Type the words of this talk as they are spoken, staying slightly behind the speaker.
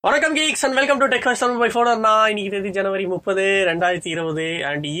வணக்கம் Geeks and welcome to tech five by four. நான் இன்னைக்கு தேதி ஜனவரி 30, 2020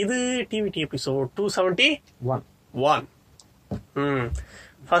 அண்ட் இது டிவிடி எபிசோட் 271.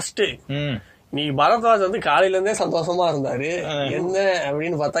 ஃபர்ஸ்ட் நீ பரத்வாஜ் வந்து காலையில இருந்தே சந்தோஷமா இருந்தாரு. என்ன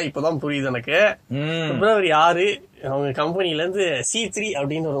அப்படின்னு பார்த்தா இப்பதான் புரியுது எனக்கு. பிப்ரவரி 6 அவங்க கம்பெனில இருந்து C3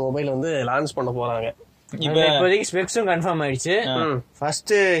 அப்படின்னு ஒரு மொபைல் வந்து லான்ச் பண்ண போறாங்க. இப்போதைக்கு ஸ்பெக்ஸும் கன்ஃபார்ம் ஆயிடுச்சு.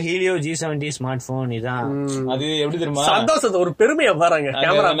 First Helio G70 smart phone இதான். அது எப்படி தெரியுமா, சந்தோஷத்தை ஒரு பெருமையா பாருங்க.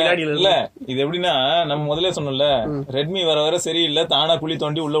 கேமரா முன்னாடி இல்ல, இது எப்படின்னா நம்ம முதல்ல சொன்னோம்ல, ரெட்மி வர வர சரியில்லை, தானா குழி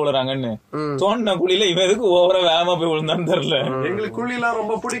தோண்டி உள்ள விழுறாங்கன்னு. தோண்டின குழியில இவன் எதுக்கு ஓவரா வேகமா போய் விழுந்தான்னு தெரியல. எங்களுக்கு குழி எல்லாம்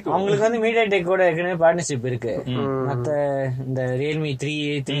ரொம்ப பிடிக்கும். அவங்களுக்கு வந்து மீடியா டெக் கூட ஏற்கனவே பார்ட்னர்ஷிப் இருக்கு. மத்த இந்த ரியல்மி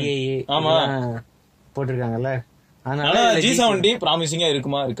 3A ஆமா போட்டிருக்காங்கல்ல. ஆனா G70 ப்ராமிசிங்கா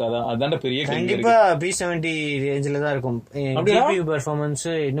இருக்குமா இருக்காதா, அதான்டா பெரிய கேள்வி. கண்டிப்பா P70 ரேஞ்சில தான் இருக்கும். GPU பெர்ஃபார்மன்ஸ்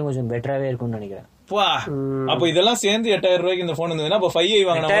இன்னும் கொஞ்சம் பெட்டராவே இருக்கும்னு நினைக்கிறேன். அப்ப இதெல்லாம் சேர்ந்து 8000 ரூபாய்க்கு இந்த போன் இருந்ததுன்னா அப்ப 5i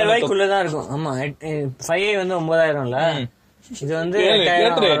வாங்கினா 8000 ரூபாய்க்குள்ளதான் இருக்கும். ஆமா, 5i வந்து 9000 இது வந்து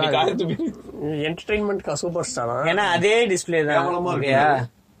என்டர்டெயின்மெண்ட் கா சூப்பர் ஸ்டாரா, ஏன்னா அதே டிஸ்பிளே தான்.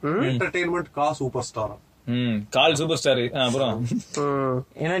 என்டர்டெயின்மெண்ட் கா சூப்பர் ஸ்டாரா, கால் சூப்பர் ஸ்டார். அப்புறம்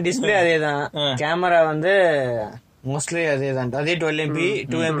ஏன்னா டிஸ்பிளே அதேதான், கேமரா வந்து மோஸ்ட்லி அதேதான். அதே 12MP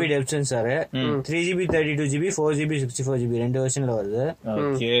 2MP depth sensor, 3GB 32GB 4GB 64GB 2 வெர்ஷன்ல வருது.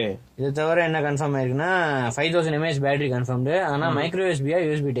 இது தவிர என்ன கன்ஃபார்ம் ஆயிருக்குன்னா 5000 mAh பேட்டரி கன்ஃபார்ம்டு. ஆனா மைக்ரோ USB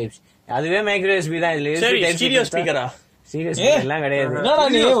USB டைப்ஸ், அதுவே மைக்ரோ USB தான். இதுல USB டைப் ஸ்பீக்கரா சீரியஸ் எல்லாம் கிடையாது.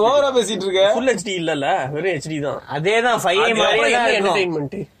 நீ ஓவரா பேசிட்டு இருக்க. ஃபுல் HD இல்லல, வெறும் HD தான். அதேதான் 5i மாதிரி தான்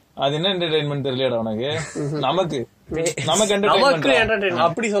என்டர்டெயின்மெண்ட். அது என்ன என்டர்டெயின்மெண்ட் தெரியலடா உனக்கு. நமக்கு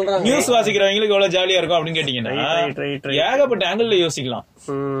அப்படி சொல்றாங்க. நியூஸ் வாசிக்கிறவங்களுக்கு எவ்வளவு ஜாலியா இருக்கும் அப்படின்னு கேட்டீங்கன்னா ஏகப்பட்ட ஆங்கிள் யோசிக்கலாம்.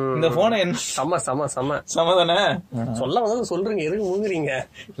 இந்த போனை சமதானே சொல்ல வந்து சொல்றீங்க, எதுக்கு மூங்குறீங்க?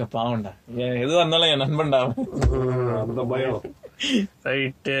 இல்ல பாவண்டா, எதுவா இருந்தாலும் என் நண்பன்டா, அந்த பயம்.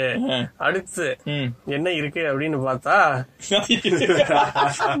 ரைட்டு. அடுத்து என்ன இருக்கு அப்படின்னு பார்த்தா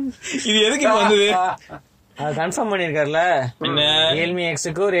இது எதுக்கு வந்தது கன்ஃபார்ம் பண்ணிருக்காருல. ரியல்மி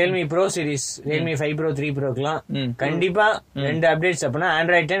எக்ஸுக்கு Realme pro series, Realme 5 bro 3 ப்ரோக்கெல்லாம் கண்டிப்பா 2 அப்டேட்ஸ். அப்படின்னா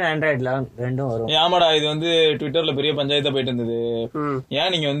Android 10 Android 11 ரெண்டும் வரும். ஆமாடா, இது வந்து ட்விட்டர்ல பெரிய பஞ்சாயத்தா போயிட்டு இருந்தது.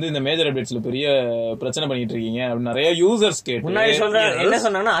 ஏன் நீங்க வந்து இந்த மேஜர் அப்டேட்ஸ்ல பெரிய பிரச்சனை பண்ணிட்டு இருக்கீங்க அப்படின்னு நிறைய யூசர்ஸ் கேட்டு முன்னாடி சொல்றாங்க. என்ன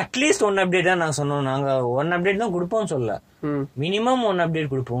சொன்னாங்கன்னா அட்லீஸ்ட் 1 அப்டேட் தான் நாங்க சொன்னோம். நாங்க 1 அப்டேட் தான் கொடுப்போம் சொல்ல, மினிமம் 1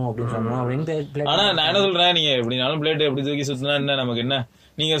 அப்டேட் கொடுப்போம் அப்படின்னு சொன்னோம். அப்படின்னு ஆனா நான் என்ன சொல்றேன், நீங்க எப்படினாலும் பிளேட் எப்படி தூக்கி சுத்தினா என்ன நமக்கு என்ன,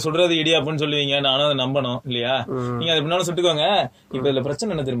 நீங்க சொல்றது இடியாப்புன்னு சொல்லுவீங்க, நானும் அதை நம்பணும் இல்லையா? நீங்க அது எப்படினாலும் சுட்டுக்கோங்க. இப்ப இதுல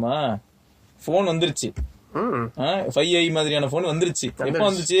பிரச்சனை என்ன தெரியுமா, போன் வந்துருச்சு, 5i மாதிரியான போன் வந்துருச்சு. எப்ப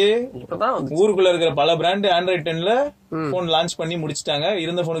வந்துச்சு? ஊருக்குள்ள இருக்கிற பல பிராண்ட் Android 10ல போன் லான்ச் பண்ணி முடிச்சிட்டாங்க.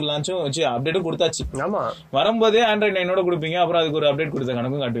 இருந்த போனுக்கு லான்ச்சும் வச்சு அப்டேட்டும் கொடுத்தாச்சு. வரும்போதே Android 9 கொடுப்பீங்க, அப்புறம் அதுக்கு ஒரு அப்டேட் கொடுத்த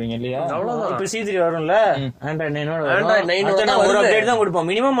கணக்கும் காட்டுவீங்க இல்லையா? இப்ப C3 வரும்ல, Android 9 ஒரு அப்டேட் தான் கொடுப்போம்.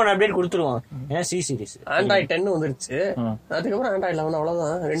 மினிமம் 1 அப்டேட் கொடுத்துருவோம். ஏன்னா C சீரிஸ் Android 10 வந்துருச்சு, அதுக்கப்புறம் Android 11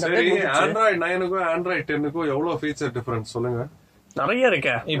 அவ்வளவுதான். Android 9க்கும் Android 10க்கும் எவ்வளவு ஃபீச்சர் டிஃபரன்ஸ் சொல்லுங்க. நிறைய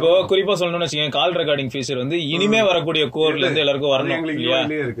இருக்கு. இப்போ குறிப்பா சொல்லணும்னு வச்சுக்கோங்க, கால் ரெக்கார்டிங் ஃபீச்சர் வந்து இனிமே வரக்கூடிய கோர்ல இருந்து எல்லாருக்கும் வரணும் இல்லையா?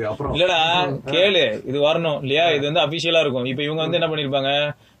 இல்லடா கேளு, இது வரணும் இல்லையா? இது வந்து அபிஷியலா இருக்கும். இப்ப இவங்க வந்து என்ன பண்ணிருப்பாங்க,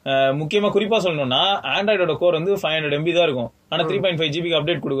 முக்கியமா குறிப்பா சொல்லணும்னா ஆண்ட்ராய்டோட கோர் வந்து 500 MB தான் இருக்கும். ஆனா 3.5 GB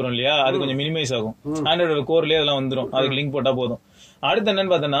அப்டேட் கொடுக்குறோம் இல்லையா, அது கொஞ்சம் மினிமைஸ் ஆகும். ஆண்ட்ராய்டோட கோர்லயே அதெல்லாம் வந்துடும், அதுக்கு லிங்க் போட்டா போதும். அடுத்து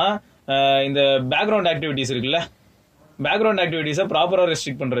என்னன்னு பார்த்தோன்னா, இந்த பேக்ரவுண்ட் ஆக்டிவிட்டிஸ் இருக்குல்ல, பேக்ரவுண்ட் ஆக்டிவிட்டிஸை ப்ராப்பரா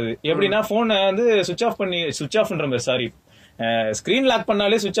ரெஸ்ட்ரிக்ட் பண்றது எப்படின்னா, போனை வந்து சுவிச் ஆஃப் பண்ற மாதிரி, சாரி ஸ்கிரீன் லாக்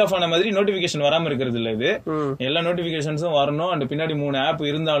பண்ணாலே சுவிச் ஆஃப் ஆன மாதிரி நோட்டிபிகேஷன் வராம இருக்கிறது இல்ல. இது எல்லா நோட்டிபிகேஷன்ஸும் வரணும். அண்ட் பின்னாடி 3 ஆப்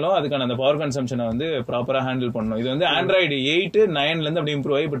இருந்தாலும் அதுக்கான அந்த பவர் கன்சம்ஷனை வந்து ப்ராப்பரா ஹேண்டில் பண்ணணும். இது வந்து Android 8, 9ல இருந்து அப்படி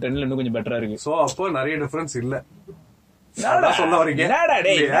இம்ப்ரூவ் ஆகி இப்ப 10ல இன்னும் கொஞ்சம் பெட்டரா இருக்கு. சோ அப்போ நிறைய டிஃபரன்ஸ் இல்ல.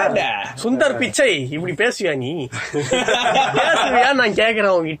 சுந்தர் பிச்சை இப்படி பேசுவியா நீ? பேசுவியா நான்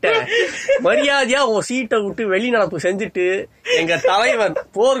கேக்குறேன் உங்ககிட்ட. மரியாதையா உன் சீட்டை விட்டு வெளிநடப்பு செஞ்சுட்டு எங்க தலைவர்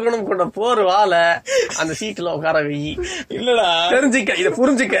போர்க்குணம் கொண்ட போர் வாழ அந்த சீட்டுல உட்கார வை. இல்லடா தெரிஞ்சுக்க, இத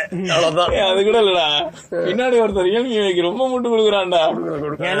புரிஞ்சுக்க, அவ்வளவுதான். அது கூட இல்லடா, பின்னாடி ஒருத்தர் ரியல்மி ரொம்ப முட்டு கொடுக்குறான்டா.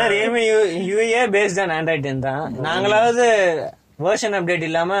 ஏன்னா Realme UI based on Android 10 தான். நாங்களாவது வெர்ஷன் அப்டேட்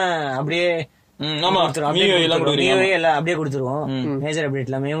இல்லாம அப்படியே அப்படியே கொடுத்துருவோம். மேஜர் அப்டேட்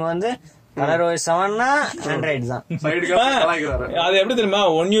இல்லாம இவங்க வந்து ColorOS 7னா Android தான். அது எப்படி தெரியுமா,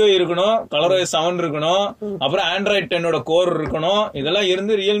 1UI இருக்கணும், ColorOS 7 இருக்கணும், அப்புறம் Android 10ஓட கோர் இருக்கணும். இதெல்லாம்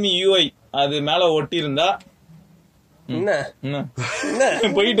இருந்து ரியல்மி UI அது மேல ஒட்டி இருந்தா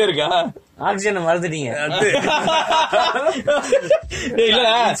போயிட்டே இருக்கா. ஆக்சிஜனை மறந்துட்டீங்க.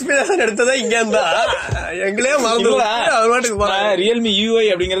 எடுத்ததா இங்க இருந்தா எங்களே ரியல்மி UI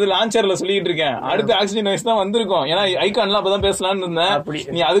அப்படிங்கறது லான்ச்சர்ல சொல்லிட்டு இருக்கேன். அடுத்து ஆக்சிஜன் வாய்ஸ் தான் வந்திருக்கும். ஏன்னா ஐகான்லாம் அப்பதான் பேசலாம்னு இருந்தேன்.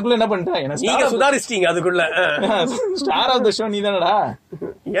 நீ அதுக்குள்ள என்ன பண்ணிட்ட, நீங்க சுதாரிச்சிட்டீங்க. அதுக்குள்ள ஸ்டார் ஆஃப் த ஷோ நீ தானடா.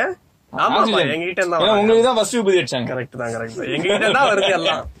 ஏன் ஆமா எங்ககிட்ட உங்களுக்கு தான் ஃபர்ஸ்ட் விபதி அடிச்சாங்க. கரெக்ட் தான் எங்ககிட்ட தான் வருது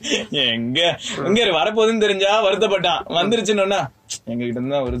எல்லாம். எங்க வரப்போகுதுன்னு தெரிஞ்சா வருத்தப்பட்டான், வந்துருச்சுன்னா எங்க கிட்ட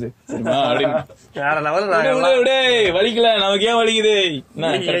இருந்து தான் வருது அப்படின்னு வேற லெவல். வலிக்கல நமக்கு ஏன் வலிக்குது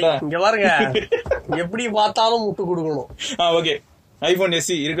இங்க பாருங்க, எப்படி பார்த்தாலும் முட்டு கொடுக்கணும். Okay, iPhone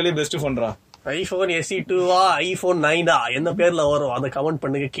SE இருக்கலே best போன்ரா. IPhone SE2வா iPhone 9ஆ என்ன பேர்ல வரும் அதை கமெண்ட்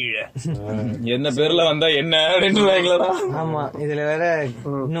பண்ணுங்க கீழே. என்ன பேர்ல வந்தா என்ன அப்படின்னு. ஆமா, இதுல வேற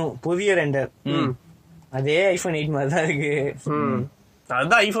இன்னும் புதிய ரெண்டர் அதே ஐபோன் 8 மாதிரி தான் இருக்கு.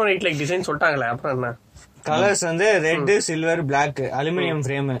 அதுதான் ஐபோன் 8 லைக் டிசைன் சொல்லிட்டாங்களே, அப்புறம் என்ன. கலர்ஸ் வந்து red, silver, black, aluminium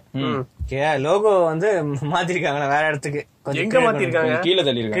frame. Logo வந்து மாத்திருக்காங்களா வேற இடத்துக்கு. எங்க மாத்திருக்காங்க? கீழே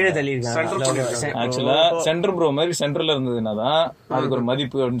தள்ளிருக்காங்க. ஆக்சுவலா சென்டர் ப்ரோ மாதிரி சென்டர்ல இருந்ததுனாதான் அதுக்கு ஒரு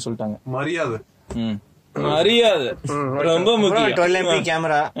மதிப்பு அப்படின்னு சொல்லிட்டாங்க. மரியாதை ரொம்ப முக்கியம். 12MP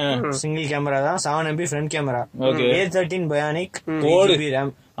கேமரா, சிங்கிள் கேமரா தான். 7MP front camera. A13 Bionic, 8GB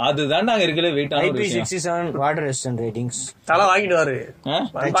RAM. அதுதான் நாங்க இருக்கல wait. IP67 water resistant ratings. தலை வாங்கிடுவாரு.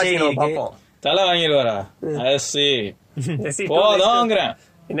 தலை வாங்கிடுவாரா? போதும்ங்கிறேன்.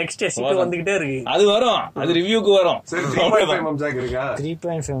 நெக்ஸ்ட் SE2 வந்துகிட்டே இருக்கு. அது வரும், அது ரிவ்யூக்கு வரும். 3.5mm ஜாக் இருக்கா?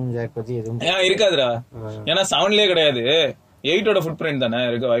 3.5mm ஜாக் பத்தி எதுவும் இருக்காதுடா. ஏன்னா 7லயே கிடையாது. 8ஓட ஃபுட் பிரிண்ட் தானே,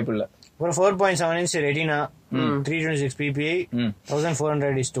 இருக்க வாய்ப்பு இல்ல. ஒரு 4.7 inch ரெட்டினா, 326 ppi,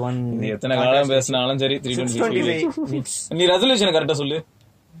 1400:1. எத்தனை காலம் பேசினாலும் சரி 326. நீ ரெசல்யூஷன் கரெக்டா சொல்லு.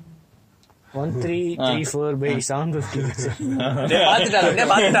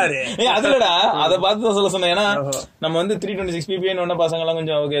 1334/750. அதுலடா அத பார்த்து சொல்ல சொன்னேன். ஏன்னா நம்ம வந்து 326 ppi பசங்க எல்லாம்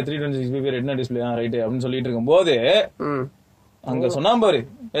கொஞ்சம் okay 326 ppi retina display right அப்படின்னு சொல்லிட்டு இருக்கும் போது அங்க சொன்னா பாரு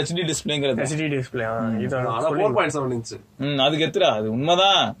HD டிஸ்பிளேங்கிறது. HD டிஸ்பிளே இது 4.7 inch. அதுக்கு எத்துறா, அது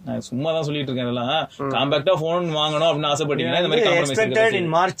உண்மைதான். நான் சும்மா தான் சொல்லிட்டு இருக்கேன். இதெல்லாம் காம்பாக்டா போன் வாங்கணும் அப்படின்னு ஆசைப்பட்டீங்கன்னா இந்த மாதிரி காம்ப்ரமைஸ்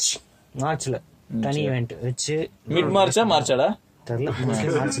இன் மார்ச்ல தனி ஈவென்ட் வச்சு. மிட் மார்ச்சாடா தெரியல,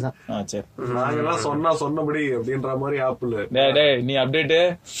 மார்ச் தான். சரி, நாங்கெல்லாம் சொன்னபடி அப்படின்ற மாதிரி ஆப்பிள். நீ அப்டேட்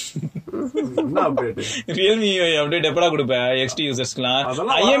என்ன அப்டேட்? ரியல்மி அப்டேட் எப்படா கொடுப்ப XT யூசர்ஸ்க்குலாம்?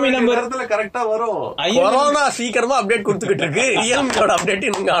 IME நம்பர் கரெக்டா வரும். கொரோனா சீக்கிரமா அப்டேட் கொடுத்துக்கிட்டு இருக்கு. ரியல்மியோட அப்டேட்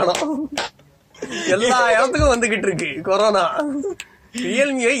இன்னும் காணோம். எல்லா இடத்துக்கும் வந்துகிட்டு இருக்கு கொரோனா.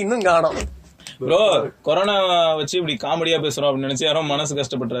 ரியல்மியை இன்னும் காணோம். ப்ரோ, கொரோனா வச்சு இப்படி காமெடியா பேசுறோம் அப்படின்னு நினைச்சு யாரும் மனசு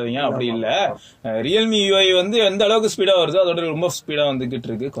கஷ்டப்பட்டுறாதீங்க. அப்படி இல்ல, ரியல்மி UI வந்து எந்த அளவுக்கு ஸ்பீடா வருதோ அதோட ரொம்ப ஸ்பீடா வந்துகிட்டு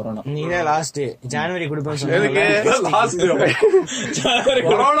இருக்கு கொரோனா. நீங்க லாஸ்ட் ஜனவரி கொடுப்பேன்னு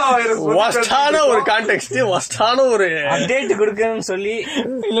கொரோனா வைரஸ் வஸ்டான ஒரு கான்டெக்ஸ்ட், வஸ்டான ஒரு அப்டேட் கொடுக்கணும்னு சொல்லி.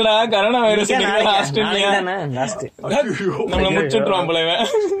 இல்லடா, கொரோனா வைரஸ் லாஸ்ட் நம்மள முடிச்சுட்டுருவோம் போல.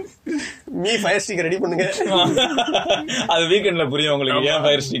 நீ ஃபயர் ஸ்டிக் ரெடி பண்ணுங்க. அது வீக்கெண்ட்ல புரியும் உங்களுக்கு ஏன்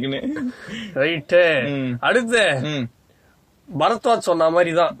ஃபயர் ஸ்டிக்னு. ரைட், அடுத்து பரத்வாஜ் சொன்ன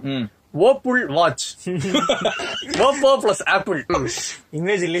மாதிரி தான் ஓப்புள் watch. Oppo plus apple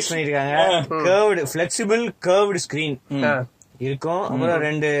image release பண்ணிருக்காங்க. கர்வ்டு ஃபிளெக்சிபிள் கர்வ்டு ஸ்கிரீன் இருக்கும். அப்புறம்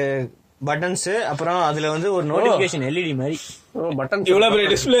 2 பட்டன்ஸ், அப்புறம் அதுல வந்து ஒரு நோட்டிபிகேஷன் LED மாதிரி பட்டன். இவ்வளவு பெரிய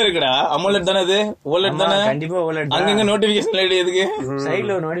டிஸ்பிளே இருக்குடா. AMOLED தானே அது? OLED தானே? கண்டிப்பா OLED. அங்கங்க நோட்டிபிகேஷன் லைட் எதுக்கு?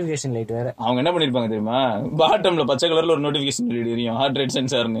 சைடுல ஒரு நோட்டிபிகேஷன் லைட் வேற. அவங்க என்ன பண்ணிருப்பாங்க தெரியுமா? பாட்டம்ல பச்சை கலர்ல ஒரு நோட்டிபிகேஷன் லைட் எரியும், ஹார்ட் ரேட்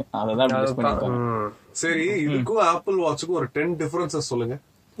சென்சார்னு. அததான் யூஸ் பண்ணிருப்பாங்க. சரி, இதுக்கும் ஆப்பிள் வாட்சுக்கும் ஒரு 10 டிஃபரன்சஸ் சொல்லுங்க.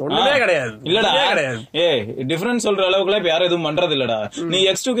 ஒண்ணுமே கிடையாது. இல்லடா, டிஃபரன்ஸ் சொல்ற அளவுக்கு எல்லாம் இப்ப யாரும் எதுவும் பண்றது இல்லடா. நீ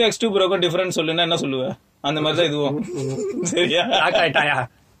X2க்கு X2 Proக்கும் டிஃபரன்ஸ் சொல்லுன்னா என்ன சொல்லுவ? அந்த மாதிரிதான் இதுவும். சரியா?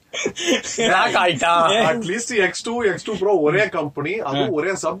 அட்லீஸ்ட் X2 Pro ஒரே கம்பெனி, அது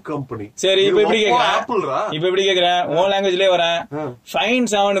ஒரே சப் கம்பெனி. சரி, இப்ப எப்படி கேக்குறேன்? உன் லாங்குவேஜ்லயே வரேன். ஃபைன்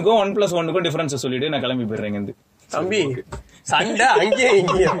 7க்கும் 1+1க்கும் டிஃபரன்ஸ் சொல்லிட்டு நான் கிளம்பி போயிடுறேன். தம்பி, சண்டை அங்கேயே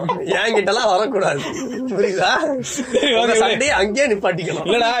இங்கேயும் என்கிட்ட எல்லாம் வரக்கூடாது, புரியுதா? சண்டையை அங்கேயே நிப்பாட்டிக்கணும்.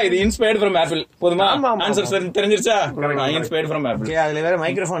 இல்லடா, இது இன்ஸ்பயர்ட் ஃப்ரம் ஆப்பிள். போதுமா? ஆன்சர் தெரிஞ்சிருச்சா? Inspired from apple. அதுல வேற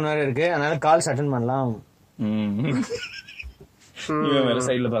மைக்ரோஃபோன் வேற இருக்கு, அதனால கால்ஸ் அட்டெண்ட் பண்ணலாம். இவன் வேற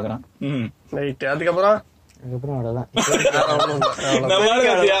சைடுல பாக்குறான். அதுக்கப்புறம்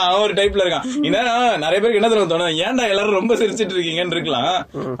அவன் ஒரு டைப்ல இருக்கான். நிறைய பேருக்கு என்ன தெரியும் தோணும், ஏன்டா எல்லாரும் ரொம்ப சிரிச்சிட்டு இருக்கீங்கன்னு இருக்கலாம்.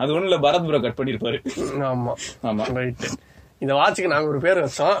 அது ஒண்ணும் இல்ல, பரத் ப்ரோ கட் பண்ணிருப்பாரு. ஆமா ஆமா, ரைட். இந்த வாட்சுக்கு நாங்க ஒரு பேர்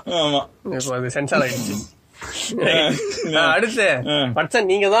வச்சோம். ஆமா, இப்போ அது சென்சார் ஆயிடுச்சு. அடுத்து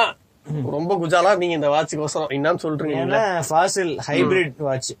பட்சன் நீங்க தான் ரொம்ப குஜாலா. நீங்க இந்த வாட்சுக்கோசரம் என்னன்னு சொல்றீங்க? Fazil hybrid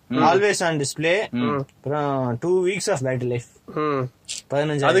watch, always on display, அப்புறம் 2 weeks ஆஃப் பேட்டரி லைஃப்,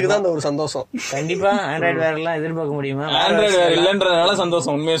 15. அதுக்கு தான் ஒரு சந்தோஷம். கண்டிப்பா ஆண்ட்ராய்டு வேற எல்லாம் எதிர்பார்க்க முடியுமா? ஆண்ட்ராய்டு வேற இல்லன்றதுனால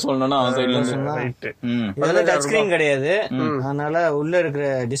சந்தோஷம். உண்மையை சொல்லணும்னா அவன் சைடுல டச் ஸ்கிரீன் கிடையாது, அதனால உள்ள இருக்கிற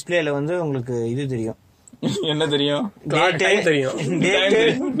டிஸ்பிளேல வந்து உங்களுக்கு இது தெரியும், என்ன தெரியும்? தெரியும்.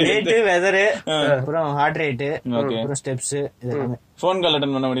 டேட்டு, வெதரு, அப்புறம் ஹார்ட் ரேட்டு, அப்புறம் ஸ்டெப்ஸ், இதெல்லாமே. போன் கால்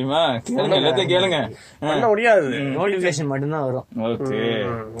அட்டன் பண்ண முடியுமா? எல்லாத்தையும் கேளுங்க. பண்ண முடியாது, நோட்டிபிகேஷன் மட்டும்தான் வரும். Okay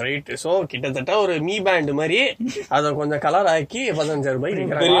right. சோ கிட்டத்தட்ட ஒரு மீ பேண்ட் மாதிரி அத கொஞ்சம் கலர் ஆக்கி 15,000 ரூபாய்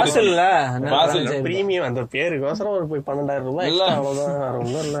பிரீமியம். அந்த பேருக்கோசரம் ஒரு 12,000 ரூபாய், அவ்வளவுதான்,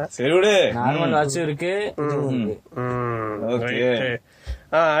 ஒண்ணும் இல்ல. சரி விடு. நார்மல் வாட்சும் இருக்கு.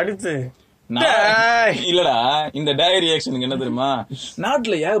 அடுத்து இல்லடா, இந்த டயரி ரியாக்ஷனுக்கு என்ன தெரியுமா,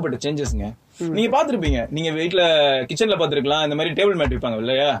 நாட்டுல ஏகப்பட்ட சேஞ்சஸ்ங்க. நீங்க பாத்துருப்பீங்க, நீங்க வீட்டுல கிச்சன்ல பாத்துருக்கலாம், இந்த மாதிரி டேபிள் மேட் வைப்பாங்க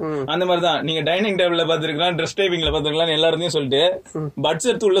இல்லையா, அந்த மாதிரிதான் நீங்க டைனிங் டேபிள்ல பாத்துருக்கலாம், ட்ரெஸ் டைப்பிங்ல பாத்துருக்கலாம், எல்லாரும் சொல்லிட்டு பட்ஸ்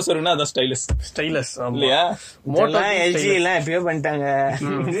எடுத்து உள்ள சொல்லுன்னா அதான் ஸ்டைலஸ் இல்லையா? எல்ஜி எல்லாம் எப்பயோ பண்ணிட்டாங்க,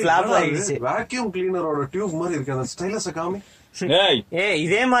 ஃபிளாப் ஆயிடுச்சு. வாக்யூம் கிளீனரோட டியூப் மாதிரி இருக்கு, அந்த ஸ்டைலஸ் காமி.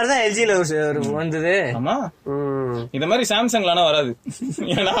 இதே மாதிரிதான் எல்ஜில வந்தது. ஆமா, இந்த மாதிரி சாம்சங்ல வராது,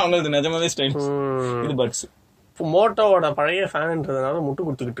 ஏன்னா அவங்களுக்கு நிஜமாவே ஸ்டைல். இது பட்ஸ். மோட்டோவோட பழைய ஃபேன்ன்றதுனால முட்டு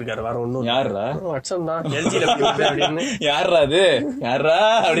கொடுத்துக்கிட்டு இருக்காரு, வேற ஒண்ணும். யாரா? வாட்சன் தான் எல்ஜில அப்படின்னு. யாரா அது? யாரா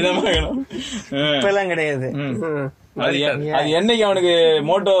அப்படிதான் இப்பெல்லாம் கிடையாது. அது என்னைக்கு அவனுக்கு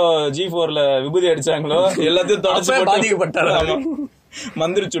மோட்டோ G4ல விபூதி அடிச்சாங்களோ எல்லாத்தையும் தொடச்சு பாதிக்கப்பட்டாரு,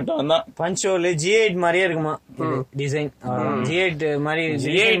 மந்திரிச்சுட்டான் தான். பஞ்சோல் G8 மாதிரியே இருக்குமா டிசைன்?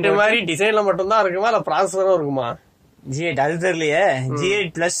 G8 மாதிரி டிசைன்ல மட்டும் தான் இருக்குமா, இல்ல ப்ராசஸரும் இருக்குமா? G8 அது தெரியலையே. G8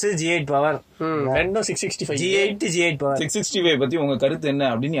 பிளஸ் G8 பவர், ரெண்டும் 665. G8 power. 665 பத்தி உங்க கருத்து என்ன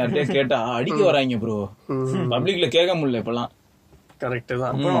அப்படின்னு யார்கிட்டயா கேட்டா அடிக்க வராங்க ப்ரோ. பப்ளிக்ல கேட்க முடியல இப்பெல்லாம். கரெக்ட்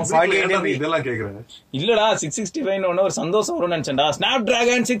தான். இதெல்லாம் கேக்குறேன். இல்லடா 665 ஒரு சந்தோஷம் வரும்னு நினைச்சேன்டா. ஸ்னாப்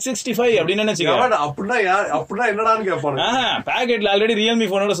டிராகன் 665 அப்படின்னு நினைச்சுக்க. அப்படின்னா என்னடான்னு கேட்பாங்க. பேக்கெட்ல ஆல்ரெடி ரியல்மி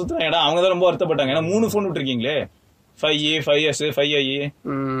போனோட சுத்துறாங்கடா, அவங்க தான் ரொம்ப வருத்தப்பட்டாங்க. ஏன்னா 3 போன் விட்டுருக்கீங்களே, 5E 5S 5i.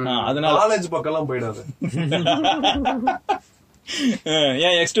 அதனால காலேஜ் பக்கம் போயிடாது.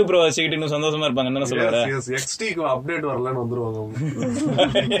 ஏன் X2 Pro வச்சுக்கிட்டு இன்னும் சந்தோஷமா இருப்பாங்க என்ன சொல்லுவாரு? XT அப்டேட் வரலன்னு வந்துருவாங்க.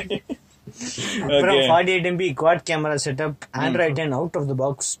 அப்புறம் 48 MP quad camera setup, Android 10 out of the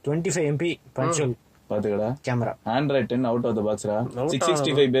box, 25 MP பஞ்சுவல் பாத்துக்கடா கேமரா. Android 10 அவுட் ஆஃப் தி பாக்ஸ்ரா.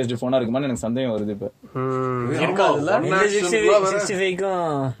 665 பேஸ்ட் போனா இருக்குமா எனக்கு சந்தேகம் வருது. இப்ப இருக்காதுல்ல, 665க்கும்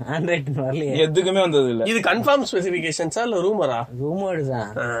Android வரலையே, எதுக்குமே வந்தது இல்ல. இது கன்ஃபார்ம் ஸ்பெசிபிகேஷன்ஸா இல்ல ரூமரா? ரூமர்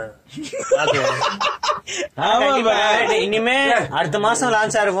தான். இனிமே அடுத்த மாசம்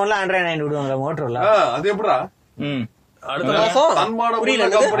லான்ச் ஆகிற போன்ல Android 9 விடுவாங்க மோட்டோல. அது எப்படா?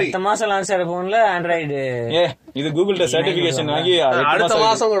 அடுத்த மாசம் லான்ச் ஆகிற போன்ல Android. இது கூகுள்ட்ட சர்டிபிகேஷன் வாங்கி அடுத்த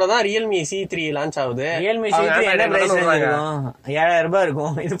மாசம் கூட தான் Realme C3 லான்ச் ஆகுது. Realme C3 என்ன பிரைஸ் இருக்கும்? 7,000 ரூபாய்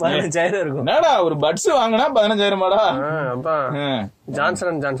இருக்கும், இது 15,000 இருக்கும். என்னடா ஒரு பட்ஸ் வாங்கினா 15,000மாடா?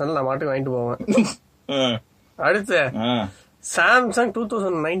 ஜான்சன் நான் மாட்டுக்கு வாங்கிட்டு போவேன். அடுத்து Samsung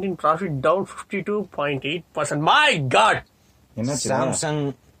 2019 profit down 52.8%. My god, என்ன சாம்சங்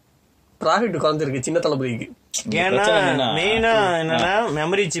ப்ராஃபிட் குறைஞ்சிருக்கு சின்ன தளபதிக்கு. ஏன்னா மெயினா என்னன்னா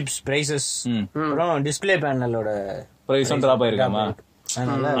மெமரி சிப்ஸ் பிரைசஸ், அப்புறம் டிஸ்பிளே பேனலோட பிரைஸும் டிராப் ஆயிருக்காமா.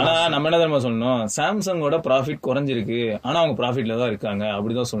 ஆனா நம்ம என்ன தெரியுமா சொல்லணும், சாம்சங்கோட ப்ராஃபிட் குறைஞ்சிருக்கு, ஆனா அவங்க ப்ராஃபிட்ல தான் இருக்காங்க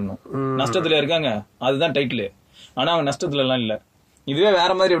அப்படிதான் சொல்லணும். நஷ்டத்துல இருக்காங்க அதுதான் டைட்டில், ஆனா அவங்க நஷ்டத்துல எல்லாம் இல்ல. இதுவே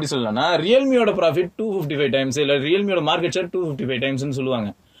வேற மாதிரி எப்படி சொல்லலாம்னா, ரியல்மியோட ப்ராஃபிட் 255 டைம்ஸ் இல்ல ரியல்மியோட மார்க்கெட் ஷேர் 255 டைம்ஸ்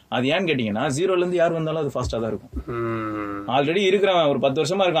சொல்லுவாங்க. அது ஏன்னு கேட்டீங்கன்னா, 0ல இருந்து யார் வந்தாலும் அது ஃபாஸ்டா தான் இருக்கும். ஆல்ரெடி இருக்கிறவன் ஒரு 10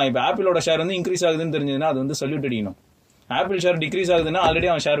 வருஷமா இருக்கான். இப்ப ஆப்பிளோட ஷேர் வந்து இன்க்ரீஸ் ஆகுதுன்னு தெரிஞ்சதுன்னா அது வந்து சல்யூட் அடிக்கணும். ஆப்பிள் ஷேர் டிக்ரீஸ் ஆகுதுன்னா ஆல்ரெடி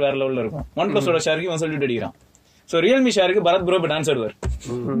அவன் ஷேர் வேற லெவல்ல இருக்கும். OnePlusோட ஷேருக்கு இவன் சல்யூட் அடிக்கிறான். சோ ரியல்மி ஷேருக்கு பரத் ப்ரோ இப்ப டான்ஸ் ஆடுவார்.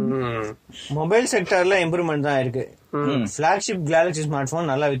 மொபைல் செக்டர்ல இம்ப்ரூவ்மெண்ட் தான் இருக்கு. பிளாக்ஷிப் கேலக்ஸி ஸ்மார்ட்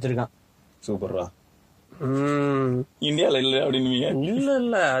போன் நல்லா வித்திருக்கான். சூப்பர்ரா. இந்தியால இல்ல அப்படின்னு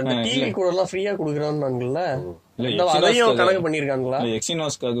இல்ல அந்த டிவி கூட எல்லாம் ஃப்ரீயா குடுக்குறாங்கல்ல, அதையும் கணக்கு பண்ணிருக்காங்களா?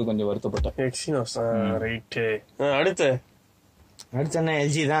 எக்ஸினோஸ்க்காக கொஞ்சம் வருத்தப்பட்டேன். Exynos right. அடுத்து என்ன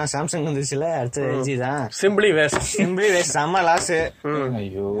எல்ஜி தான், சாம்சங் வந்துச்சுல, அடுத்து எல்ஜி தான். சிம்பிளி வேஸ்ட் செம்ம லாஸ்.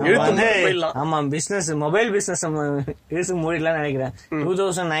 ஐயோ ஆமா, பிசினஸ் மொபைல் பிசினஸ் இழுத்து மூடிலாம் நினைக்கிறேன்.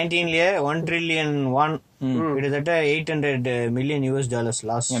 2019லயே $1 trillion கிட்டத்தட்ட $800 million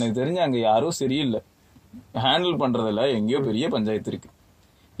லாஸ். எனக்கு தெரிஞ்ச அங்க யாரும் சரியில்லை, ஹேண்டில் பண்றதுல எங்கேயோ பெரிய பஞ்சாயத்து இருக்கு.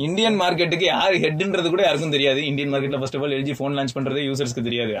 இந்தியன் மார்க்கெட்டுக்கு யாரு ஹெட்ன்றது கூட யாருக்கும் தெரியாது. இந்தியன் மார்க்கெட்ல first of all LG phone launch பண்றதே யூசர்ஸ்க்கு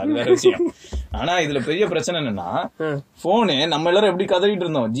தெரியாது, அது வேற விஷயம். ஆனா இதுல பெரிய பிரச்சனை என்னன்னா, போனு நம்ம எல்லாரும் எப்படி கதறிட்டு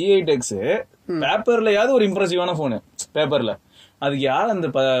இருந்தோம், G8X பேப்பர்லயாவது ஒரு இம்ப்ரெசிவான போனு பேப்பர்ல, அதுக்கு யார் அந்த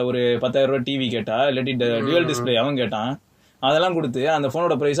ஒரு 10,000 ரூபாய் டிவி கேட்டா, இல்லாட்டி டுவல் டிஸ்பிளே அவன் கேட்டான், அதெல்லாம் கொடுத்து அந்த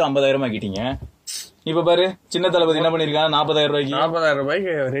போனோட பிரைஸ் 50,000 ஆக்கிட்டீங்க. இப்ப பாரு சின்ன தளபதி என்ன பண்ணிருக்கான், 40,000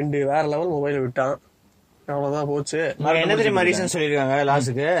 ரூபாய்க்கு 2 வேற லெவல் மொபைல் விட்டான், அவ்வளவுதான் போச்சு. என்ன தெரியுமா ரீசன் சொல்லிருக்காங்க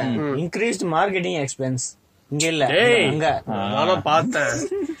லாஸுக்கு? Increased marketing expense. இங்க இல்ல அங்க நானும் பார்த்தேன்.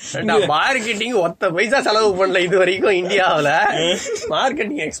 மார்க்கெட்டிங் ஒத்த பைசா செலவு பண்ணல இது வரைக்கும் இந்தியாவில.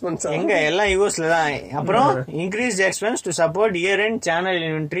 மார்க்கெட்டிங் எக்ஸ்பென்ஸ் எங்க எல்லாம் யூஎஸ்ல தான். அப்புறம் increase expense to support year end channel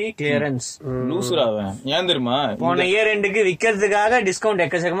inventory clearance. லூசுராவன் ஏன் தெரியுமா, போன இயர் எண்டுக்கு விக்கிறதுக்காக டிஸ்கவுண்ட்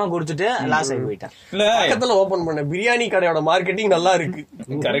எக்கச்சக்கமா கொடுத்துட்டு லாஸ் ஆகி போயிட்டான். இல்ல பக்கத்துல ஓபன் பண்ண பிரியாணி கடையோட மார்க்கெட்டிங் நல்லா இருக்கு.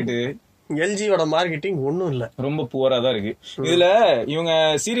 கரெக்ட். எல்ஜியோட மார்க்கெட்டிங் ஒண்ணும் இல்ல, ரொம்ப புவரா தான் இருக்கு. இதுல இவங்க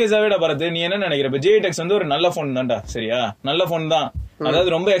சீரியஸாவே பாரத், நீ என்ன நினைக்கிற? இப்ப G8X வந்து ஒரு நல்ல போன் தான்டா, சரியா? நல்ல போன் தான், அதாவது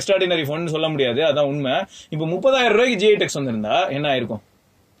ரொம்ப எக்ஸ்ட்ராடினரி போன் சொல்ல முடியாது, அதான் உண்மை. இப்ப 30,000 ரூபாய்க்கு G8X வந்திருந்தா என்ன ஆயிருக்கும்?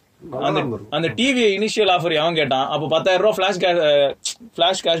 அந்த டிவி இனிஷியல் ஆஃபர் அவன் கேட்டான், அப்ப 10,000 ரூபாய்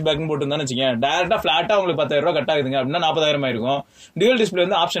பிளாஷ் கேஷ்பேக் போட்டுருந்தான்னு வச்சுக்கேன், டேரக்டா பிளாட்டா உங்களுக்கு 10,000 ரூபாய் கட் ஆகுதுங்க அப்படின்னா 40,000 ஆயிருக்கும். டியூவல் டிஸ்பிளே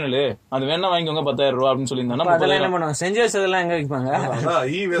வந்து ஆப்ஷனல், அது வேணா வாங்கிக்கோங்க 10,000 ரூபாய் அப்படின்னு சொல்லியிருந்தாங்கன்னா செஞ்சு வச்சதெல்லாம் எங்க வைப்பாங்க?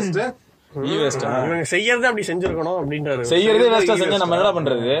 இவங்க செய்யறதே அப்படி செஞ்சிருக்கணும் அப்படின்றாரு. செய்யறதே வேஸ்டா செஞ்சா நம்ம என்ன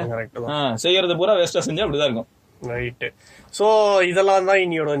பண்றது? செய்யறது பூரா வேஸ்டா செஞ்சா அப்படிதான் இருக்கும். ரைட். சோ இதெல்லாம் தான்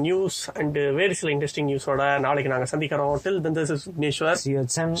இன்னையோட நியூஸ் அண்ட் வேறு சில இன்ட்ரெஸ்டிங் நியூஸோட நாளைக்கு நாங்க சந்திக்கிறோம். Till then this is Vigneshwar,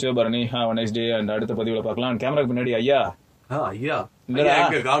 Sivabharani. Have a nice day. and அடுத்த பதிவுல பார்க்கலாம். கேமராக்கு பின்னாடி ஐயா ஐயா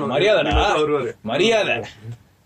மரியாதை மரியாதை